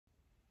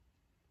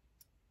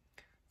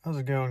How's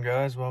it going,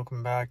 guys?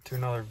 Welcome back to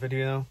another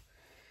video.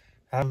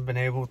 I haven't been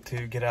able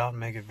to get out and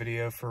make a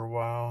video for a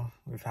while.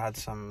 We've had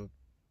some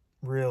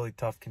really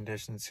tough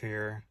conditions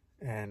here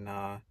and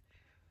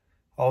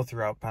all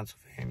throughout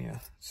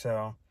Pennsylvania.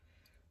 So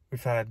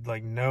we've had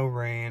like no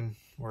rain.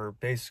 We're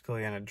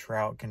basically in a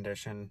drought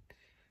condition,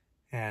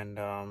 and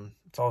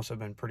it's also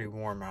been pretty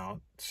warm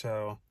out.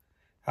 So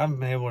I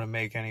haven't been able to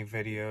make any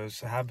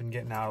videos. I have been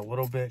getting out a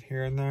little bit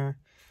here and there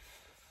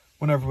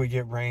whenever we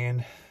get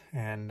rain,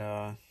 and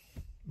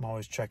I'm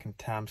always checking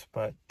temps,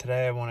 but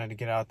today I wanted to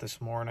get out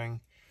this morning.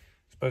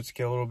 Supposed to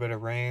get a little bit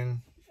of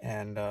rain,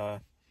 and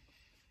I'm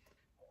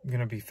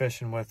gonna be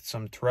fishing with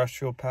some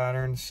terrestrial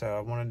patterns, so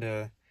I wanted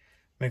to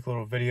make a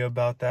little video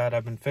about that.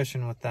 I've been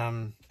fishing with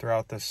them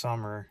throughout this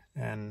summer,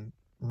 and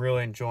I'm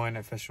really enjoying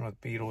it, fishing with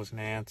beetles and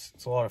ants.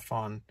 It's a lot of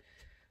fun.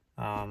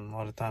 A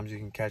lot of times you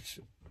can catch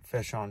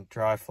fish on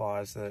dry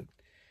flies that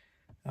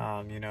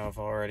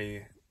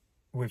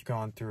we've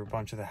gone through a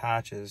bunch of the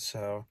hatches,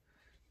 so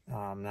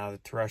now the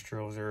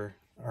terrestrials are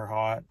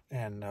hot,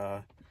 and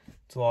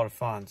it's a lot of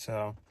fun.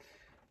 So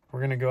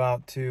we're gonna go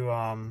out to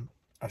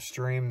a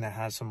stream that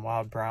has some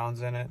wild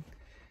browns in it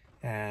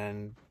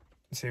and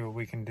see what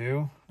we can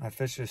do. I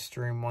fished this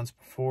stream once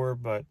before,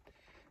 but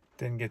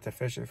didn't get to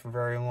fish it for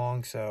very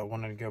long, so I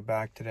wanted to go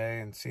back today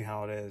and see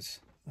how it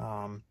is.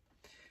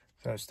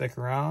 So stick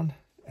around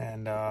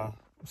and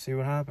see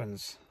what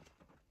happens.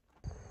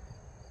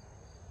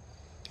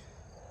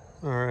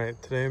 All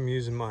right, today I'm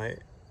using my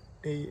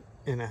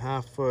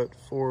 8.5 foot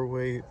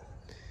 4-weight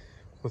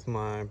with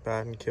my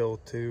bat and kill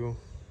 2,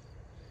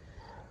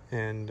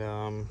 and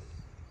I'm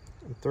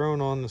throwing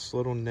on this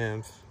little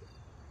nymph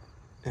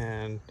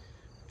and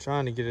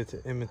trying to get it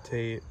to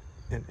imitate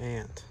an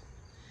ant.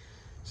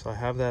 So I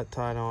have that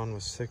tied on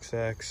with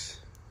 6X,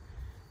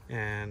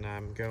 and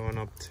I'm going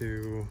up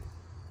to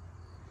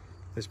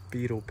this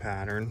beetle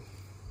pattern,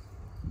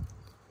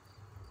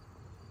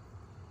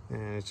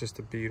 and it's just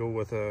a beetle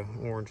with a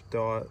orange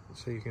dot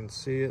so you can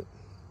see it,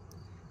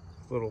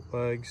 little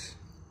legs,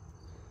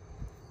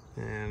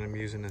 and I'm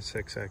using a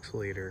 6X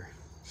leader.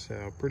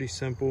 So pretty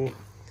simple.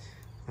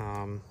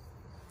 I'm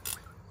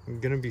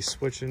gonna be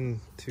switching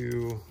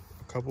to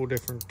a couple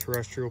different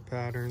terrestrial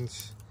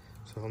patterns,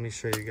 so let me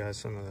show you guys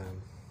some of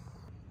them.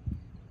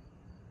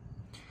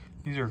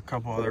 These are a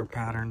couple other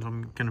patterns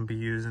I'm gonna be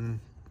using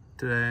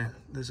today.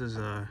 This is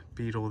a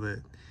beetle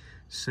that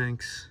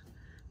sinks.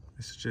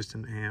 This is just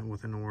an ant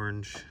with an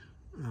orange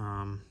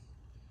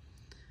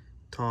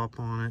top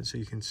on it so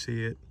you can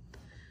see it.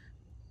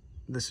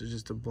 This is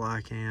just a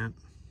black ant,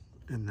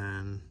 and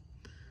then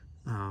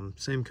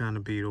same kind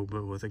of beetle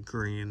but with a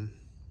green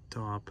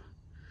top.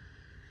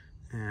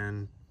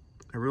 And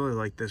I really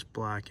like this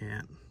black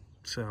ant,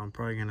 so I'm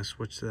probably going to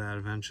switch to that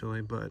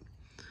eventually, but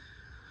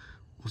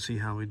we'll see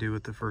how we do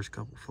with the first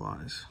couple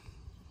flies.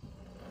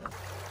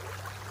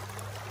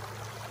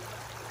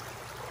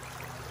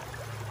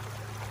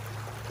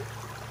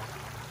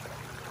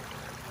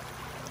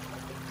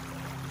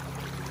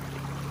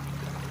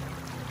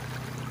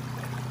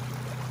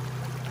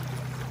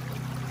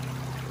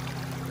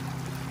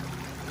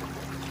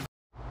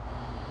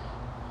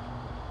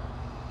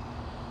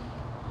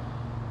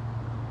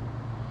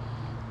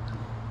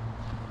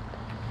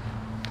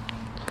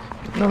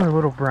 Another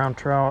little brown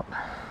trout.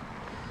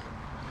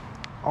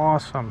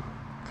 Awesome.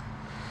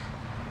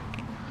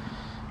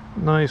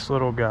 Nice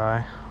little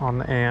guy on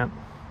the ant.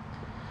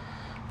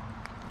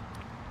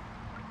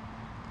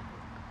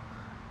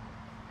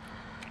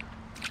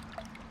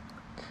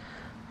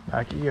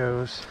 Back he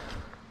goes.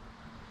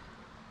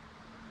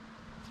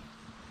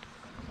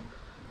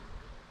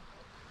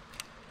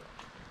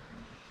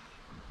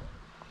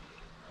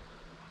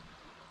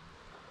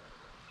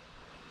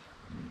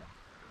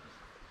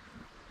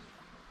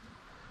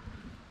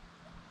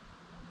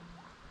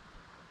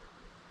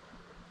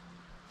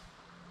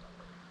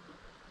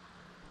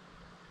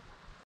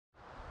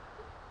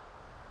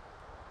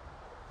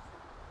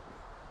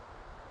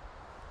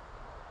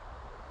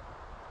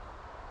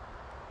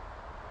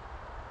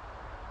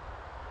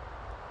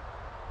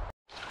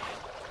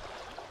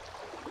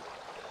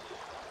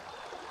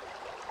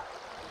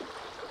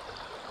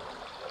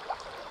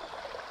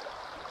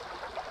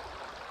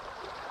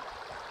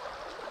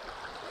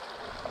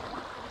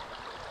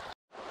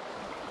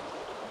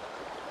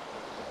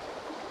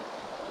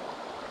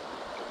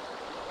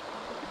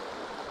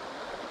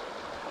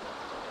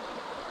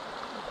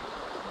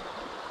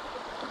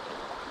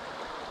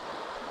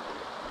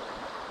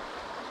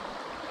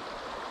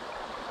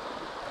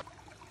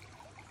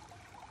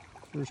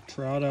 There's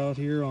trout out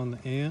here on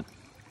the ant.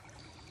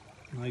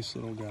 Nice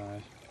little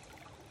guy.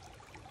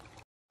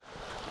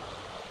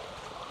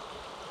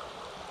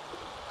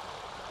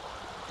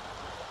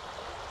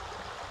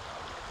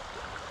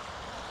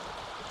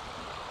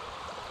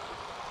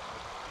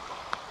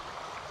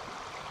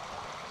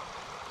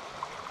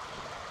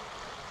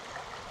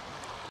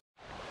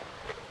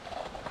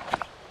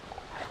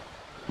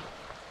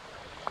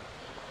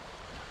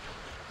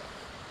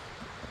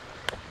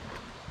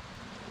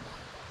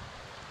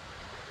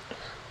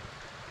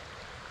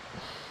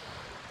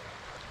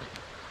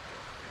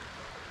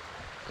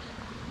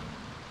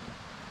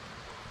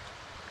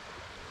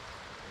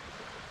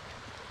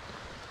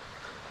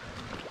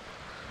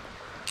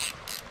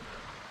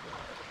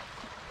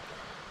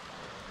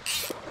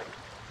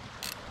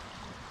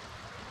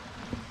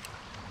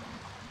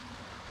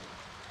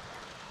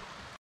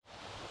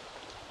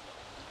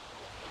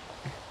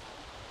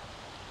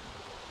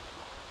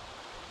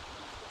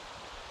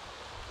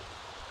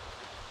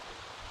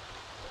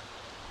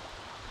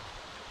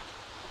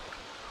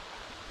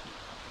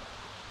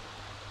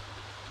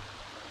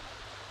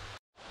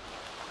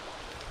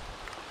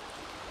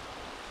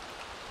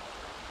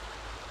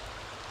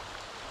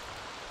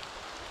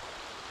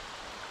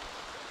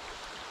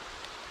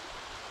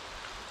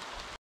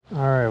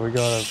 Alright, we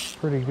got a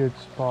pretty good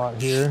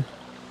spot here.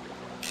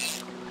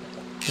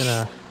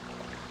 Gonna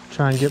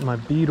try and get my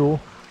beetle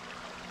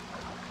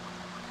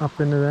up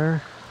into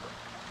there.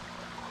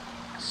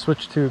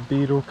 Switched to a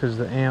beetle because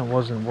the ant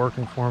wasn't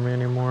working for me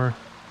anymore.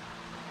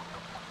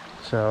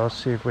 So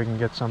let's see if we can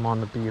get some on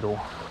the beetle.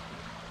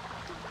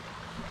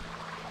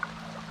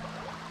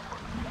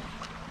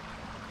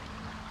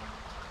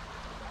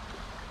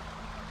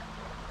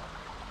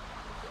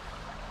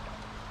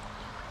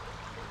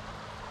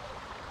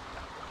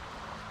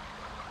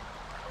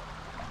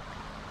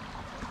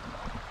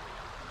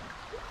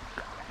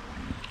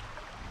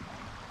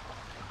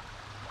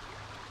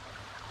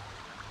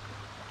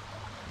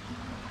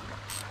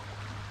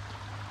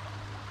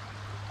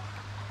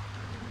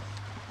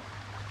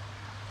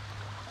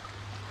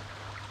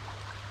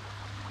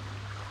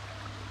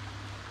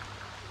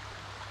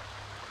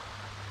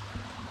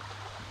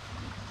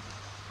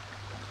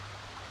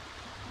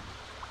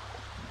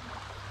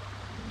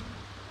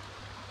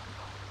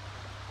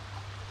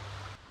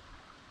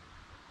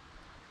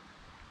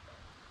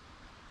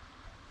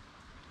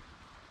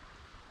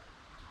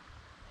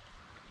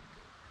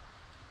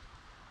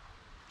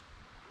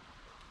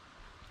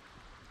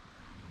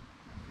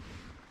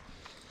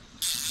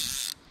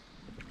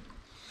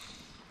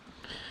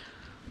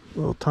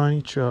 Little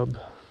tiny chub.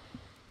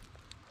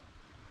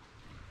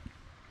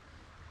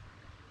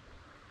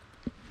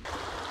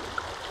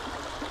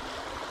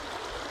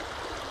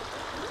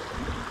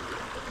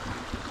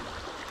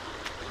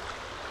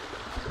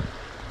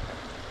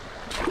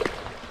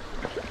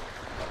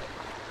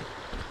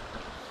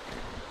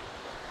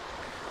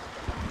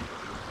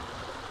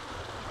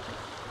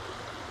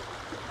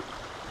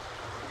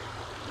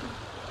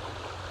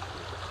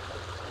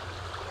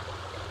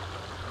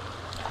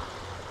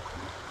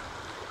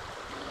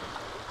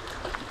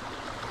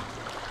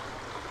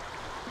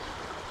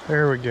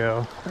 There we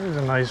go. There's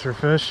a nicer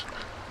fish.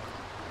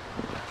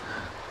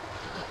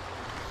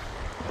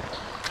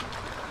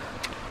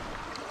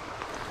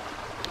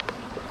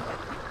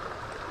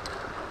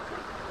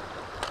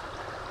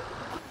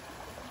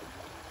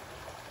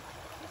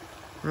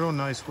 Real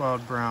nice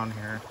wild brown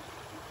here.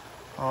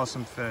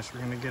 Awesome fish. We're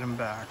gonna get him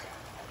back.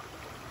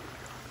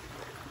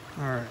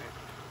 All right.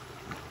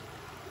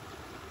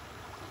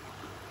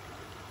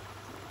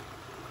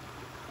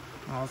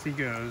 Off he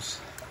goes.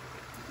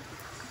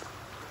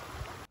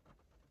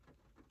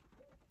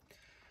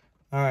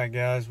 Alright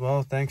guys,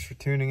 well thanks for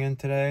tuning in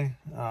today.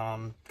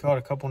 Caught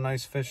a couple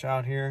nice fish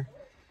out here,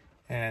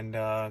 and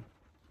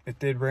it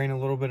did rain a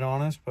little bit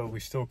on us, but we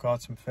still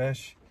caught some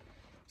fish.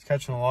 I was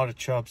catching a lot of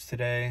chubs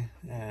today,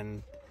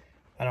 and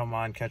I don't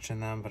mind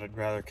catching them, but I'd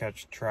rather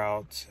catch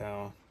trout.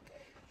 So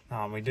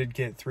we did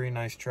get 3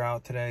 nice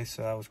trout today,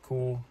 so that was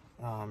cool.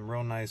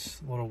 Real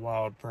nice little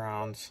wild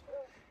browns,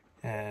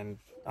 and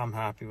I'm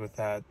happy with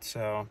that,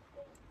 so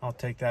I'll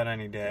take that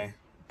any day.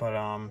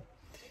 But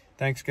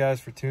thanks guys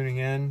for tuning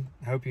in.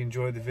 I hope you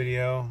enjoyed the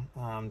video.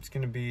 It's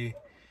going to be a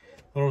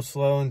little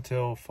slow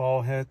until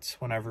fall hits,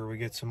 whenever we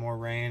get some more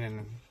rain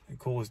and it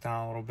cools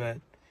down a little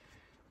bit.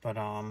 But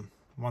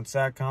once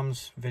that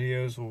comes,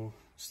 videos will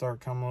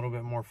start coming a little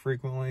bit more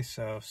frequently,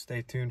 so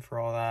stay tuned for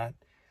all that.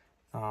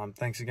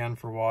 Thanks again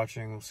for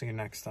watching. We'll see you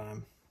next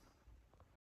time.